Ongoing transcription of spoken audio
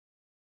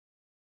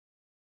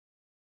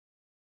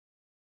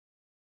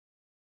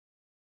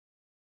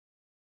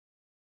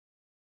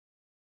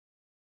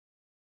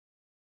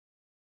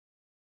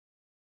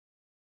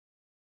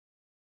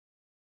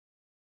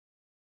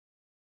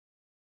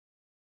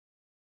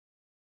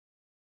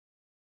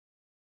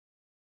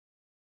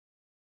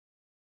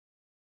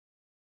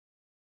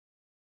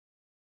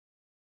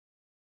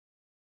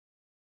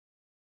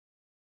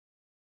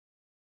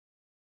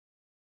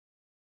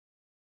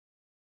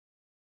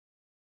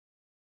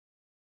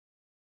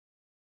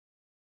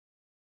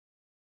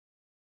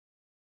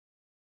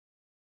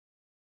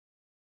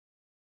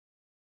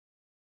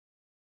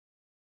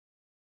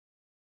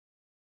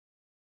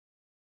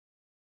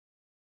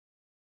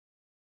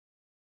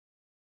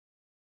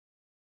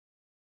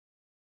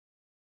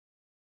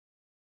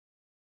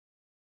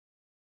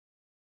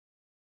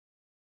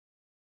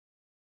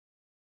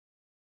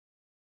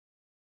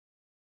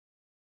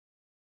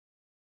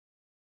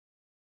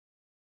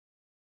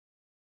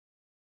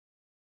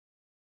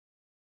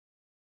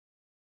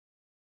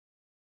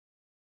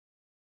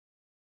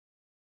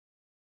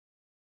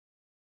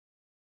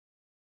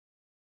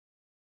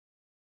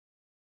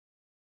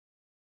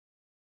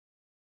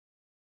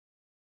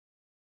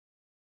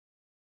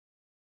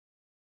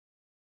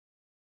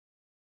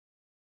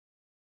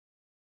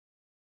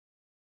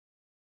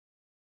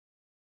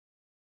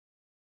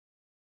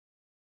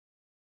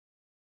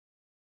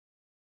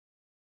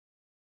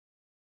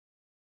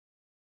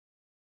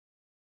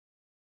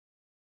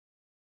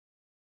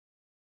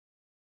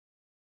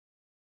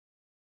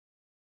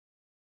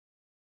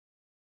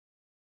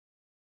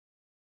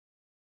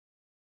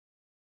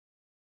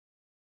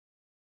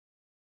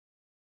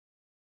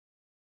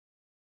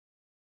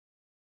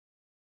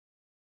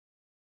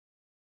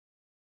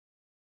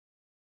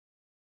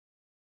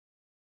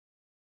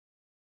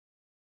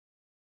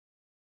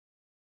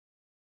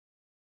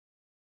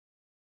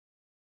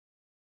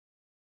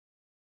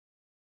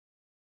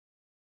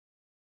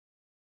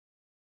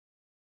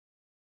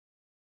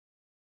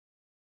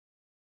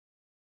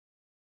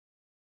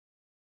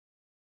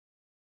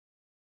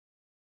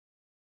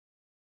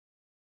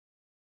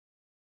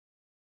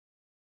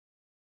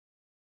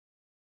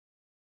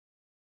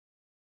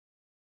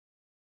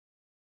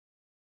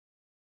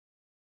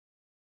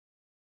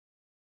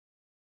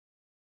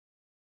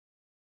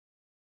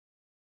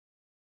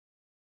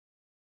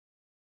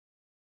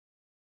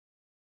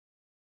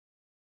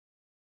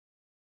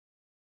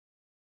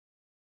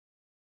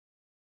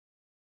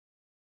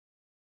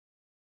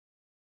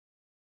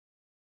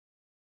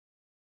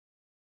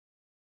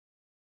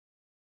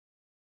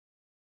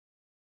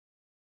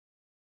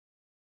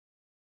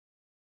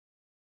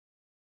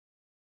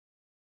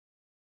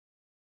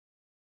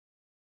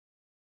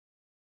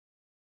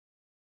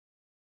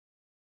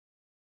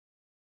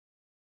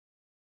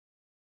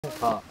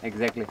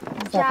Exactly.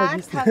 Ja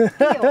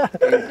thakti ho.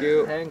 Thank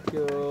you. Thank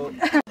you.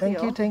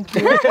 Thank you, thank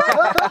you.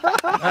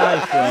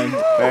 Nice one.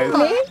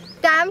 Nice.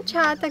 Tam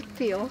cha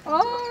thakti ho.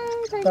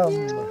 Oh, thank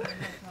you.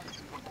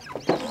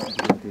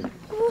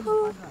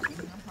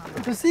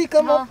 Lucy,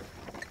 come up.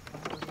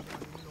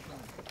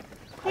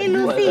 Hey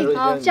Lucy,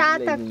 cha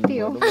thakti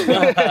ho.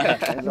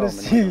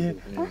 Lucy.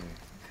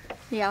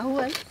 Yeah, who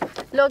else?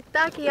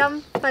 Loktak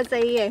yum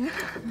fasahi hai.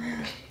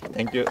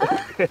 Thank you.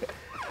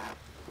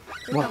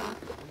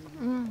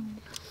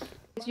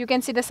 You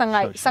can see the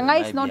sangai.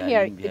 Sangai is not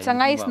here.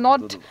 Sangai is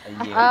not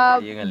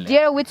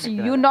there, which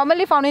you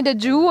normally found in the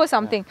zoo or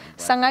something.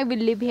 Sangai will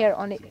live here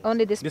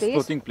only this place.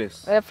 Floating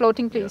place.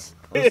 Floating place.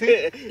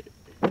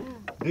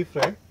 Deep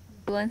fry?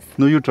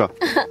 No, you try.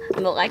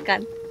 No, I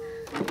can't.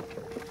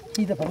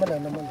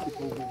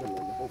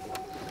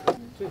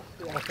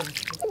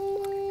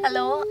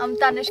 Hello, I'm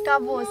Tanishqa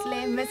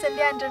Bhosale, Miss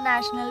India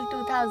International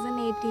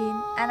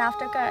 2018, and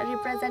after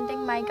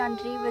representing my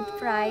country with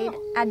pride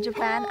at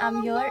Japan,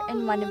 I'm here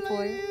in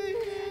Manipur,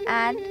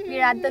 and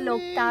we're at the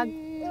Loktak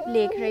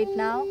Lake right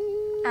now,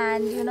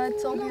 and you know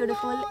it's so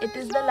beautiful. It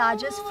is the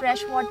largest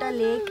freshwater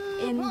lake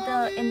in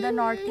the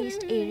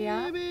northeast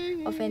area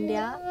of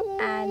India,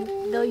 and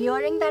the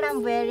earring that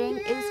I'm wearing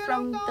is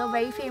from the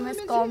very famous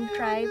Kom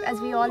tribe, as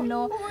we all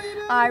know,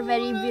 our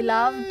very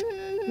beloved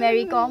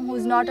Mary Kom,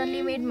 who's not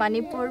only made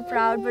Manipur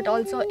proud but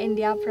also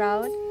India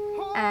proud.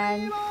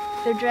 And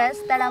the dress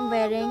that I'm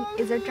wearing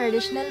is a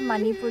traditional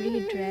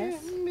Manipuri dress,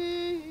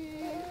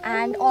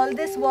 and all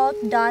this work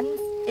done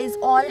is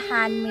all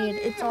handmade.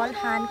 It's all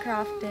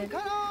handcrafted.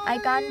 I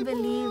can't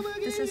believe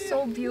this is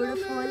so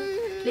beautiful.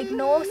 Like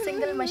no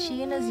single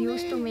machine is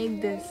used to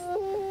make this.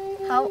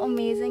 How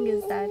amazing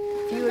is that?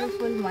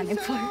 Beautiful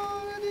Manipur.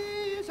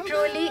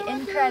 Truly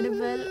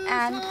incredible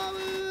and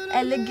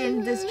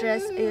elegant this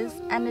dress is,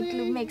 and it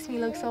makes me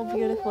look so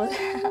beautiful.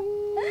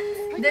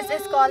 This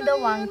is called the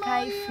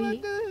Wangkai Fi,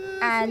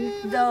 and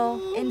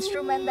the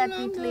instrument that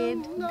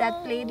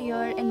played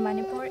here in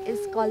Manipur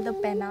is called the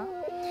penna.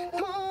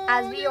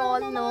 As we all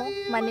know,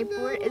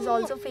 Manipur is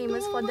also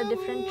famous for the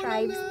different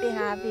tribes they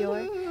have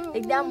here.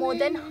 Like there are more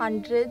than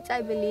hundreds,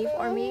 I believe,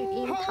 or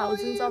maybe even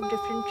thousands of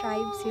different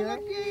tribes here,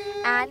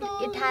 and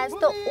it has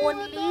the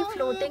only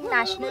floating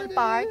national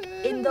park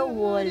in the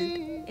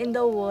world.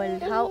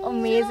 How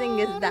amazing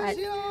is that?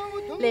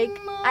 Like,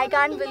 I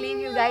can't believe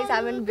you guys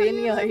haven't been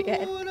here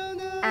yet.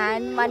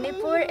 And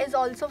Manipur is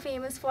also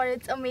famous for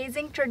its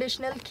amazing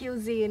traditional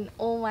cuisine.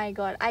 Oh my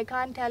god, I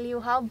can't tell you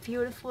how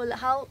beautiful,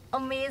 how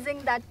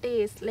amazing that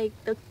tastes. Like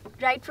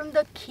right from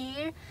the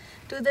kheer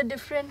to the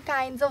different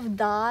kinds of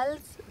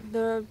dals,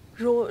 the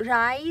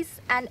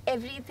rice and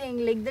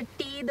everything, like the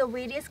tea, the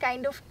various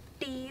kind of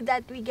tea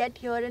that we get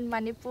here in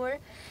Manipur.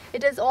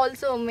 It is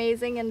also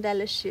amazing and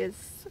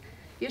delicious.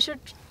 You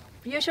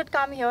should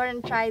come here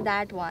and try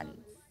that one.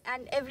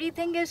 And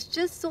everything is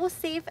just so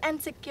safe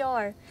and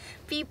secure.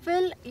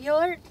 People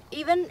here,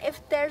 even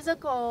if there's a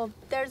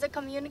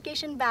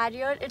communication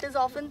barrier, it is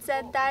often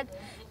said that,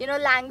 you know,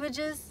 language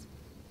is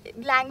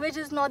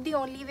not the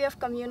only way of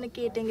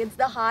communicating. It's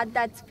the heart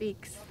that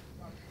speaks.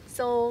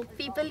 So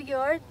people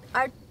here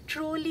are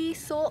truly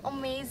so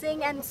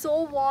amazing and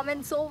so warm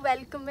and so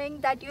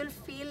welcoming that you'll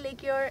feel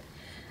like you're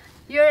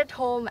at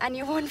home and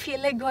you won't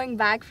feel like going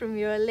back from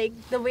here. Like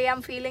the way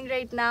I'm feeling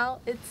right now,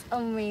 it's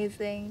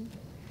amazing.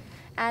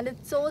 And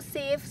it's so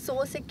safe,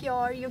 so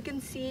secure. You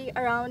can see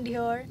around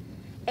here,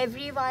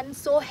 everyone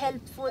so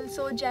helpful,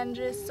 so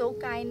generous, so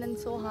kind and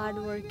so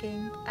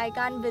hardworking. I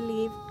can't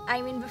believe,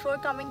 I mean, before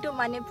coming to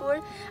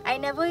Manipur, I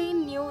never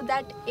even knew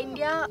that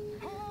India,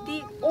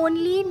 the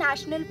only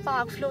national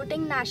park,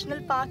 floating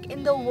national park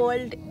in the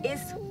world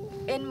is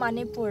in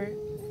Manipur.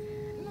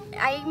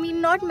 I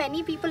mean, not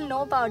many people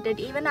know about it.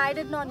 Even I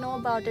did not know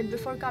about it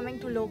before coming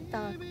to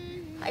Loktak.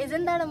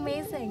 Isn't that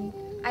amazing?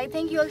 I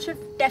think you all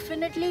should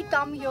definitely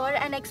come here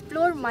and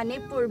explore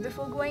Manipur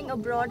before going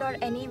abroad or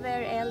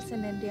anywhere else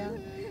in India.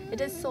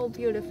 It is so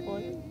beautiful.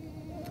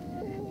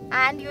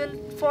 And you'll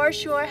for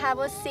sure have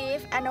a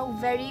safe and a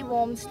very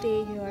warm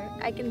stay here.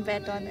 I can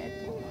bet on it.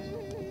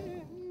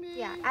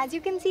 Yeah, as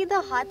you can see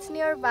the huts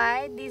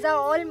nearby, these are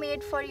all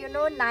made for, you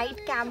know,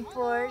 night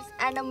campers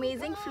and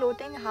amazing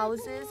floating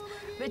houses,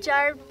 which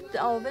are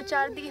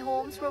the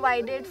homes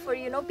provided for,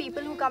 you know,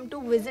 people who come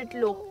to visit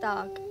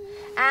Loktak.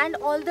 And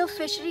all the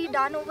fishery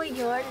done over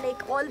here,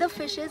 like all the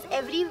fishes,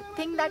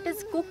 everything that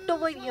is cooked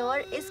over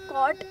here is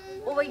caught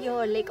over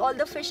here. Like all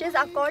the fishes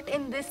are caught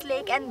in this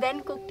lake and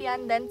then cooked here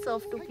and then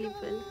served to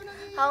people.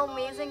 How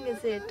amazing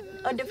is it?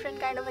 A different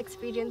kind of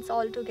experience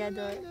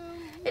altogether.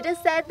 It is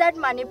said that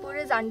Manipur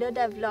is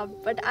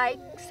underdeveloped, but I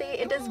say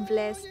it is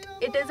blessed.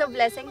 It is a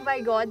blessing by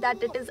God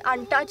that it is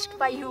untouched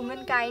by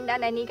humankind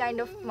and any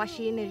kind of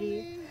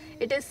machinery.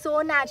 It is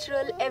so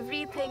natural,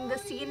 everything, the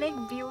scenic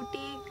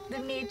beauty, the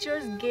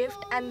nature's gift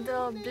and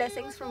the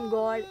blessings from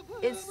God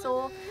is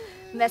so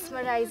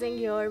mesmerizing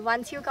here.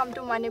 Once you come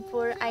to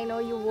Manipur, I know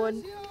you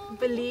won't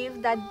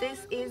believe that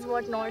this is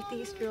what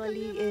Northeast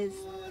really is.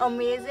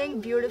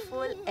 Amazing,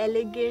 beautiful,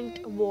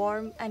 elegant,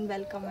 warm and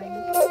welcoming.